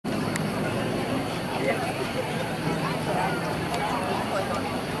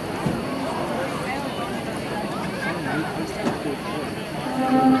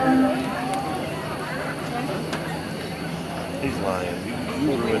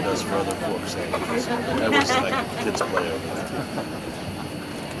turned us for other folks. That was like kids play over there.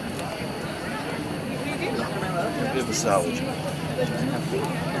 It was solid.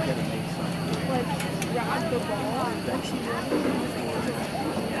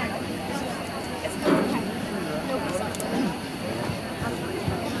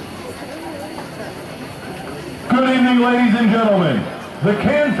 Good evening, ladies and gentlemen. The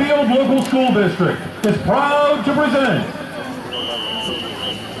Canfield Local School District is proud to present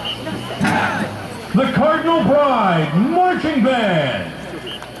the Cardinal Pride Marching Band.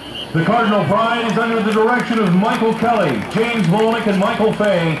 The Cardinal Pride is under the direction of Michael Kelly, James Volnick, and Michael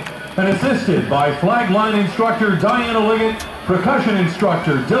Fay, and assisted by flagline instructor Diana Liggett, percussion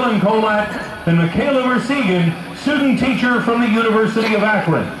instructor Dylan Kolat, and Michaela Versegan, student teacher from the University of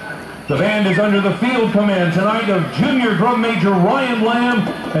Akron. The band is under the field command tonight of Junior Drum Major Ryan Lamb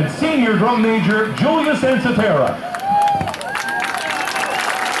and Senior Drum Major Julia Sansatera.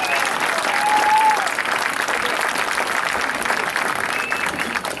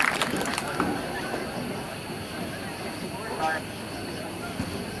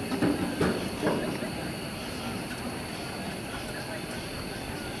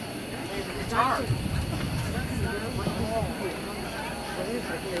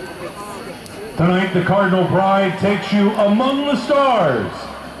 Tonight, the Cardinal Pride takes you among the stars.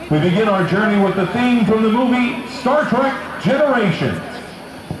 We begin our journey with the theme from the movie Star Trek Generations.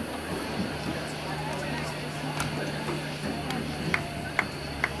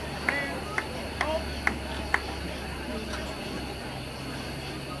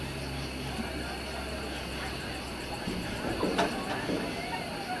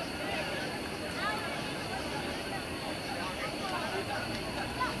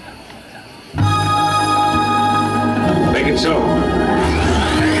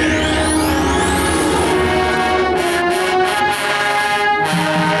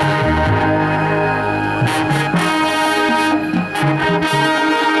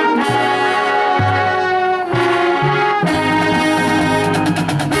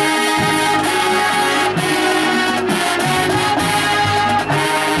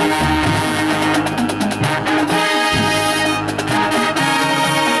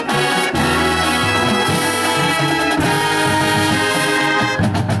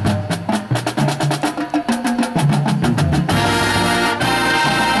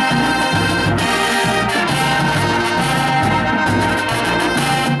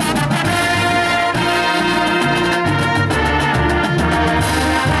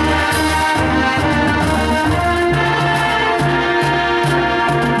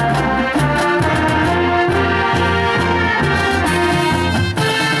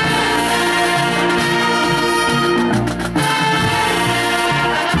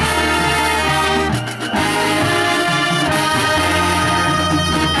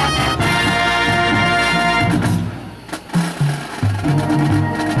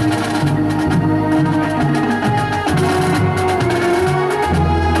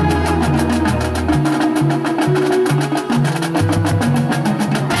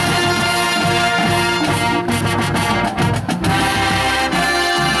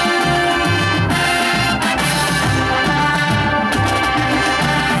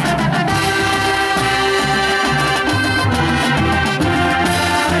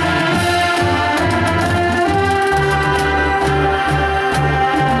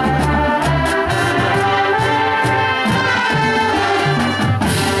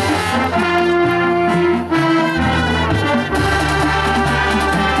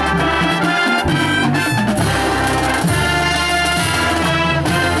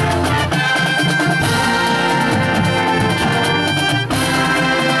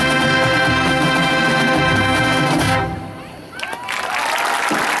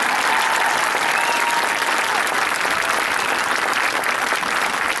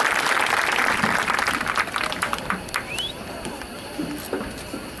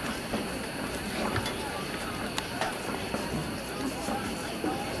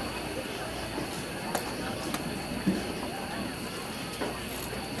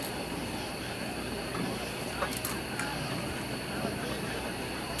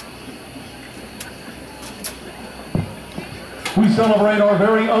 We celebrate our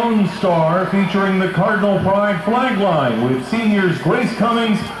very own star featuring the Cardinal Pride flagline with seniors Grace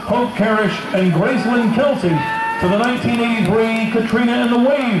Cummings, Hope Karish, and Gracelyn Kelsey to the 1983 Katrina and the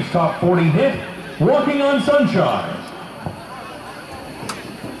Waves Top 40 hit, Walkin On Sunshine.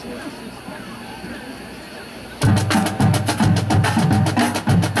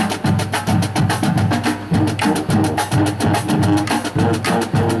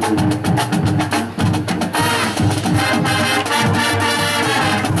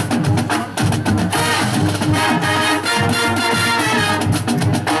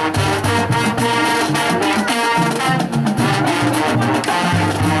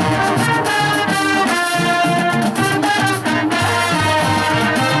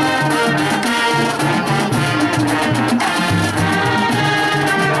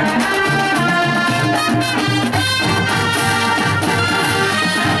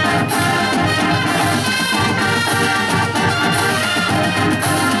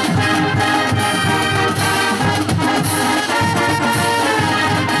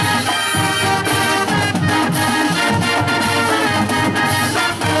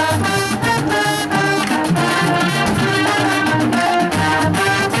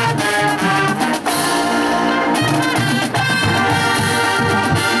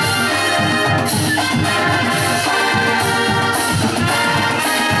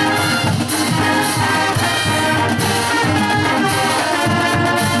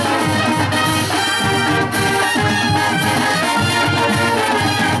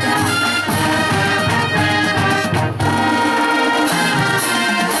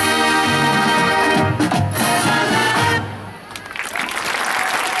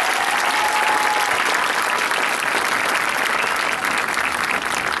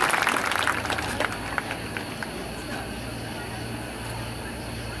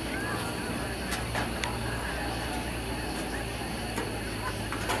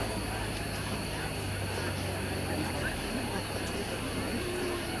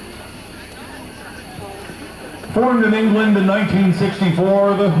 Formed in England in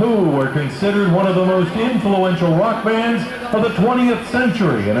 1964, The Who were considered one of the most influential rock bands of the 20th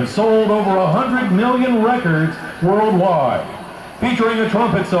century and have sold over 100 million records worldwide. Featuring a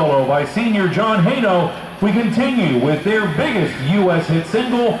trumpet solo by senior John Hano, we continue with their biggest U.S. hit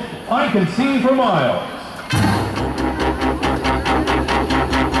single, I Can See for Miles.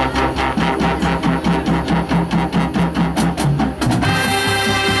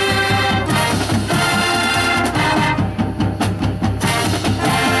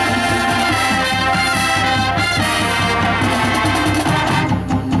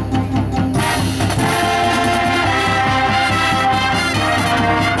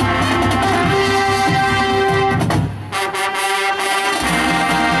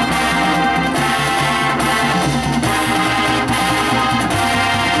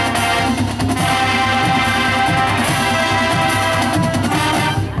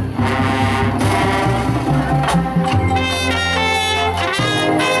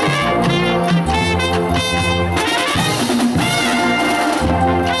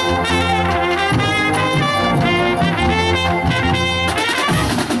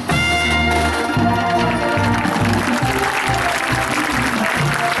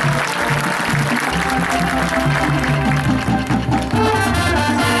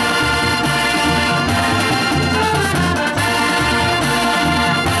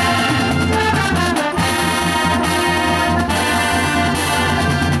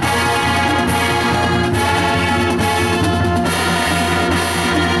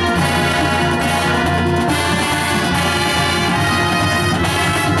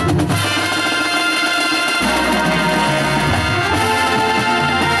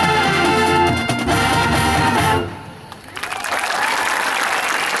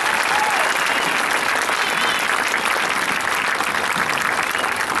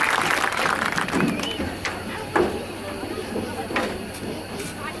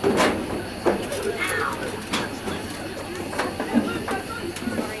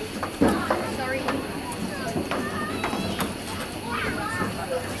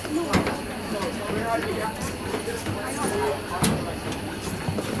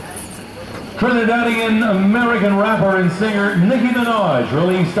 Trinidadian American rapper and singer Nicki Minaj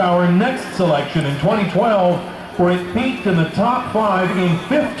released our next selection in 2012, where it peaked in the top 5 in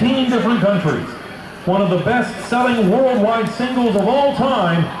 15 different countries. One of the best-selling worldwide singles of all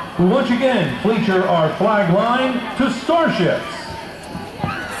time, we once again feature our flag line to Starships.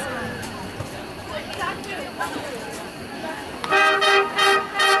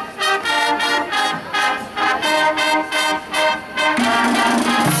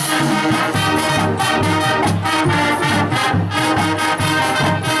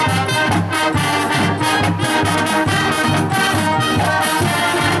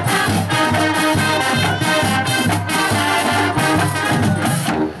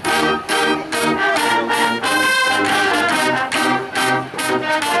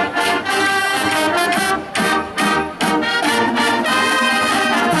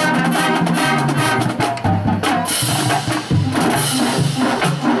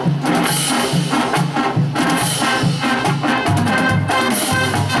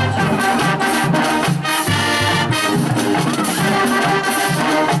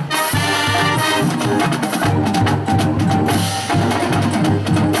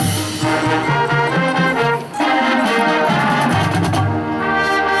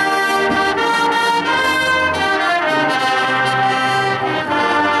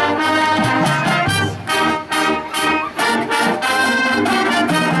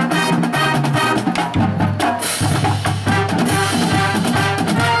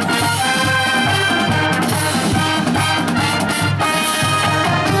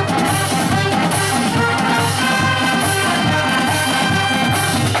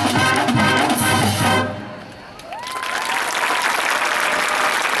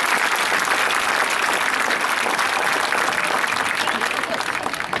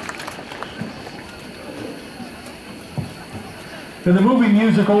 In the movie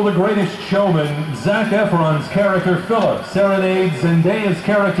musical The Greatest Showman, Zac Efron's character Philip serenades Zendaya's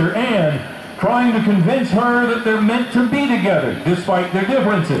character Anne, trying to convince her that they're meant to be together, despite their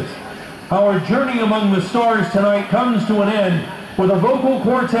differences. Our journey among the stars tonight comes to an end with a vocal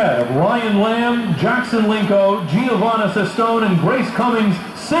quartet of Ryan Lamb, Jackson Linko, Giovanna Sestone, and Grace Cummings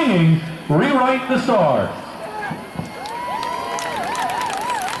singing Rewrite the Stars.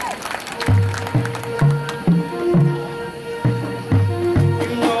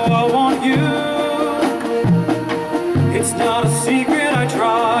 It's not a secret I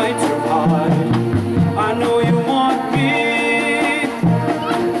tried to hide. I know you want me,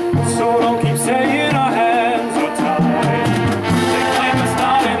 so don't keep saying our hands are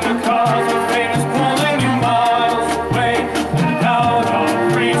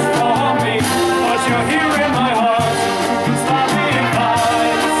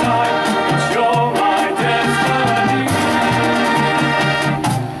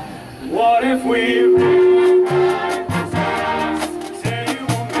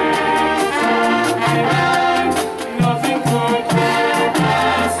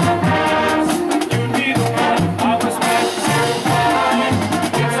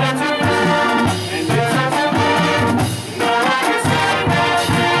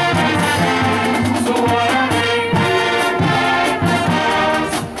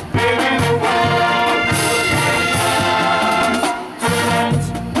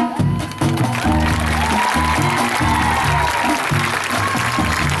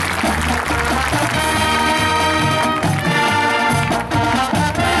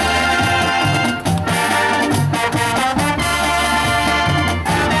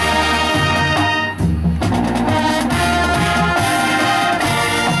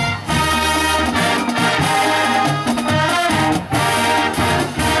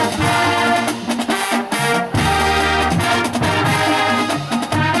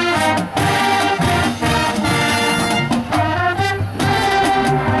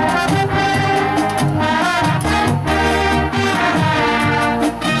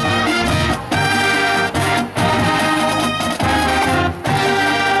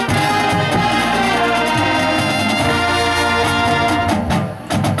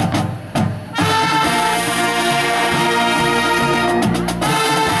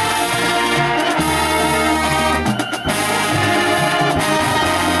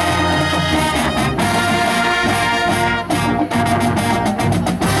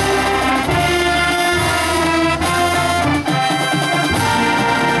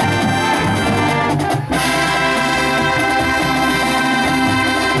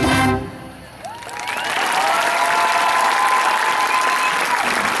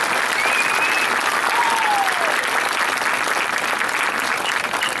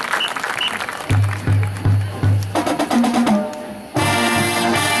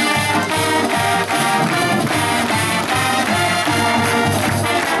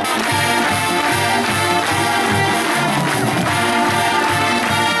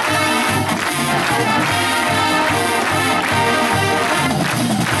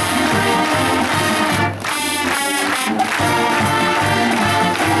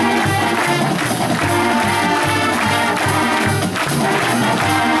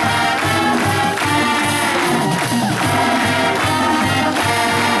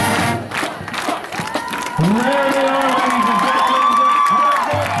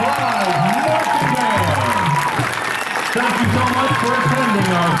for attending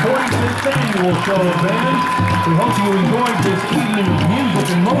our 46th annual show of bands. We hope you enjoyed this evening of music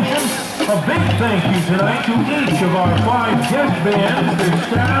and motion. A big thank you tonight to each of our 5 guest bands, their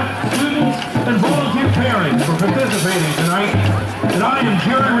staff, students, and volunteer parents for participating tonight. And I am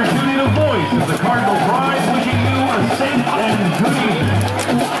Jerry Ricciuti, the voice of the